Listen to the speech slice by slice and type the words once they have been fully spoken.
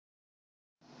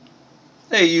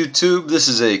Hey YouTube, this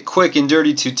is a quick and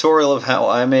dirty tutorial of how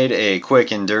I made a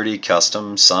quick and dirty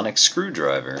custom sonic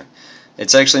screwdriver.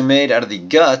 It's actually made out of the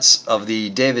guts of the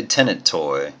David Tennant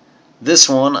toy. This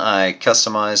one I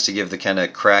customized to give the kind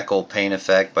of crackle paint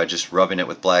effect by just rubbing it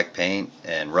with black paint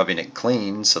and rubbing it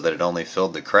clean so that it only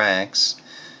filled the cracks.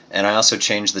 And I also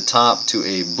changed the top to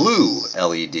a blue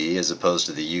LED as opposed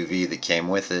to the UV that came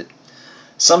with it.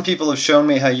 Some people have shown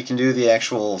me how you can do the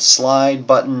actual slide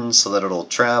button so that it'll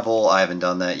travel. I haven't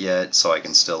done that yet, so I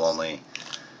can still only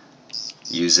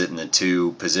use it in the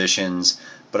two positions.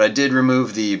 But I did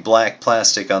remove the black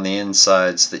plastic on the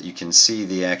inside so that you can see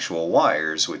the actual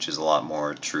wires, which is a lot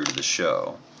more true to the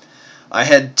show. I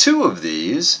had two of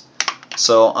these,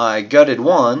 so I gutted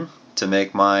one to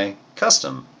make my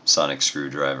custom sonic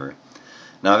screwdriver.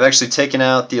 Now I've actually taken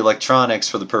out the electronics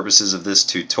for the purposes of this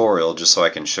tutorial just so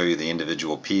I can show you the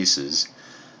individual pieces,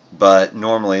 but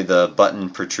normally the button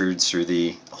protrudes through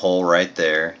the hole right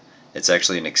there. It's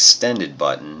actually an extended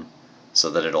button so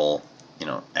that it'll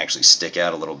actually stick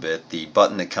out a little bit. The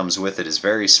button that comes with it is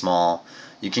very small.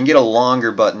 You can get a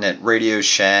longer button at Radio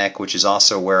Shack, which is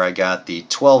also where I got the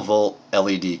 12 volt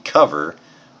LED cover.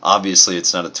 Obviously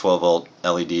it's not a 12 volt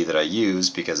LED that I use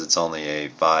because it's only a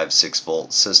 5-6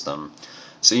 volt system.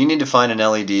 So you need to find an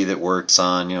LED that works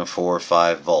on 4 or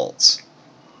 5 volts.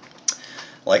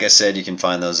 Like I said, you can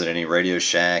find those at any Radio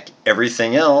Shack.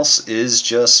 Everything else is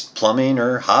just plumbing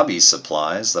or hobby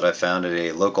supplies that I found at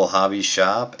a local hobby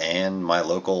shop and my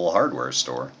local hardware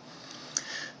store.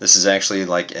 This is actually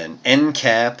like an end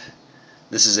cap.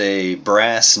 This is a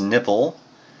brass nipple.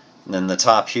 And then the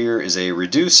top here is a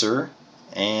reducer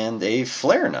and a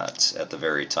flare nut at the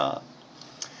very top.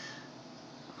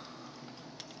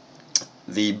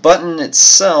 The button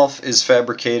itself is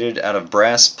fabricated out of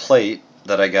brass plate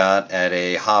that I got at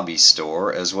a hobby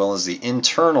store, as well as the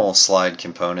internal slide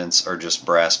components are just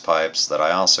brass pipes that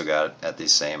I also got at the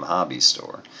same hobby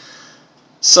store.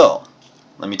 So,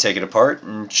 let me take it apart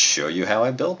and show you how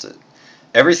I built it.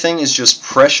 Everything is just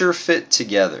pressure fit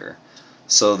together.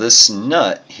 So this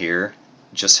nut here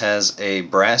just has a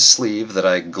brass sleeve that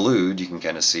I glued. You can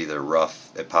kind of see the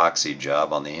rough epoxy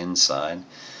job on the inside.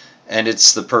 And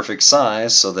it's the perfect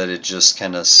size so that it just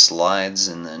kind of slides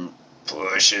and then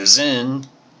pushes in.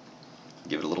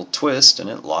 Give it a little twist and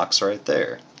it locks right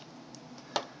there.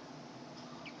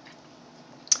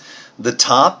 The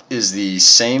top is the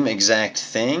same exact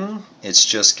thing. It's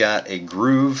just got a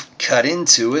groove cut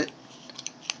into it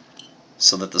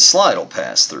so that the slide will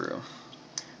pass through.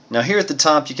 Now here at the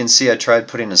top you can see I tried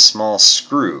putting a small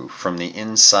screw from the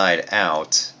inside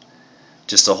out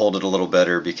just to hold it a little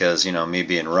better because, me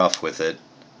being rough with it,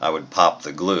 I would pop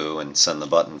the glue and send the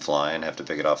button flying, have to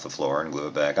pick it off the floor and glue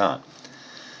it back on.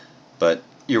 But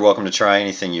you're welcome to try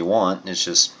anything you want. It's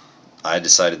just, I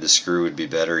decided the screw would be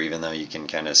better even though you can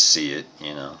kind of see it,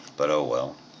 but oh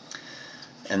well.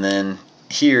 And then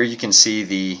here you can see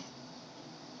the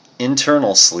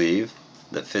internal sleeve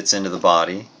that fits into the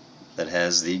body that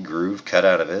has the groove cut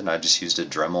out of it, and I just used a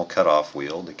Dremel cutoff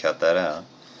wheel to cut that out.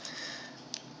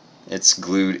 It's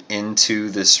glued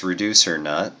into this reducer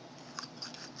nut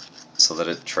so that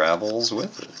it travels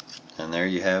with it. And there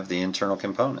you have the internal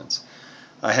components.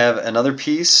 I have another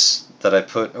piece that I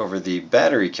put over the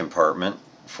battery compartment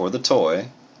for the toy.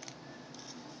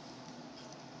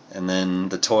 And then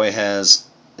the toy has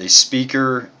a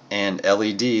speaker and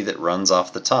LED that runs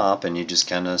off the top, and you just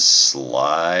kind of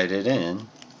slide it in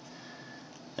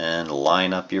and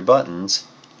line up your buttons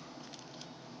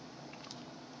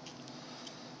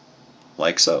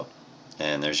like so.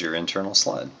 And there's your internal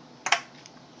slide.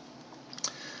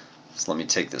 So let me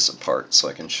take this apart so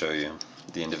I can show you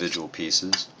the individual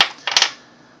pieces.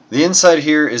 The inside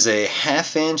here is a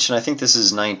 1/2 inch, and I think this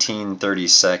is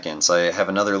 19/32. I have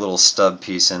another little stub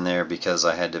piece in there because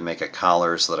I had to make a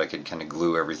collar so that I could kind of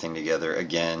glue everything together.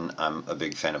 Again, I'm a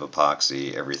big fan of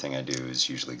epoxy. Everything I do is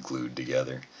usually glued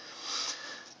together.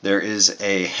 There is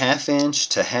a 1/2 inch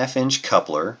to 1/2 inch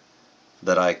coupler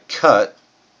that I cut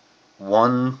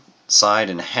one side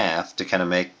in half to kind of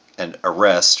make a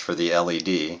rest for the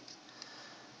LED,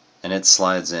 and it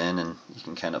slides in, and you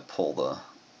can kind of pull the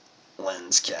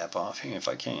lens cap off here if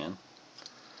I can.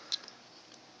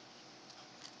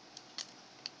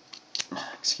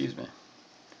 Excuse me.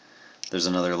 There's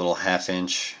another little 1/2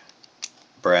 inch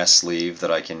brass sleeve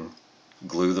that I can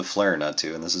glue the flare nut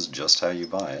to, and this is just how you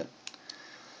buy it.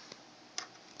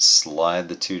 Slide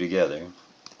the two together.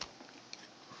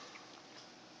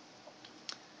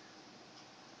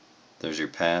 There's your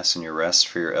pass and your rest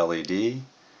for your LED,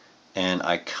 and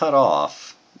I cut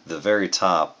off the very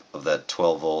top of that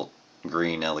 12 volt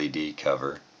green LED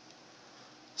cover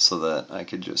so that I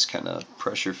could just kind of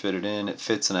pressure fit it in. It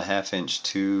fits in a 1/2-inch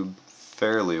tube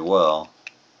fairly well.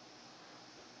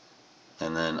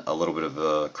 And then a little bit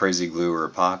of crazy glue or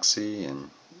epoxy,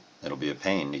 and it'll be a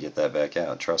pain to get that back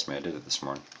out. Trust me, I did it this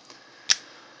morning.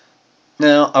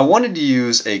 Now, I wanted to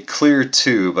use a clear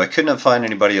tube. I could not find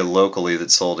anybody locally that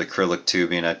sold acrylic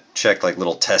tubing. I checked like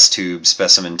little test tubes,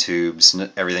 specimen tubes,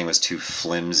 and everything was too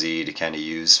flimsy to kind of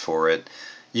use for it.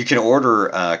 You can order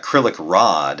acrylic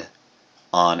rod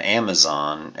on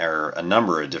Amazon or a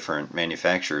number of different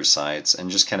manufacturer sites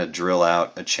and just kind of drill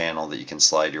out a channel that you can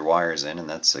slide your wires in, and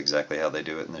that's exactly how they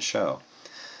do it in the show.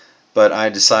 But I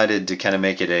decided to kind of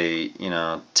make it a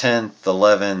 10th,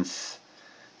 11th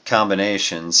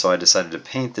combination, so I decided to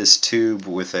paint this tube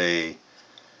with a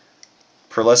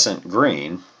pearlescent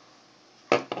green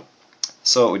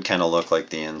so it would kind of look like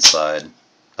the inside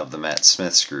of the Matt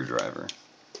Smith screwdriver.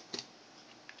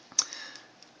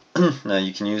 Now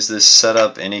you can use this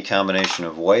setup any combination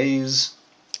of ways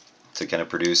to kind of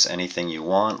produce anything you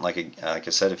want. Like I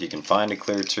said, if you can find a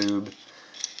clear tube,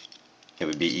 it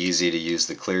would be easy to use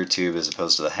the clear tube as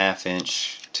opposed to the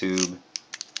 1/2-inch tube,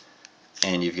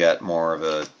 and you've got more of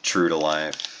a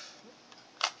true-to-life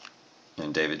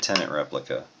David Tennant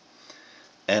replica.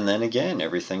 And then again,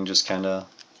 everything just kind of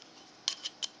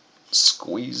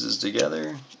squeezes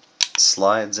together,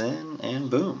 slides in, and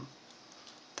boom.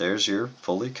 There's your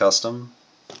fully custom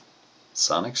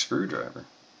sonic screwdriver.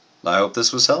 I hope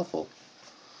this was helpful.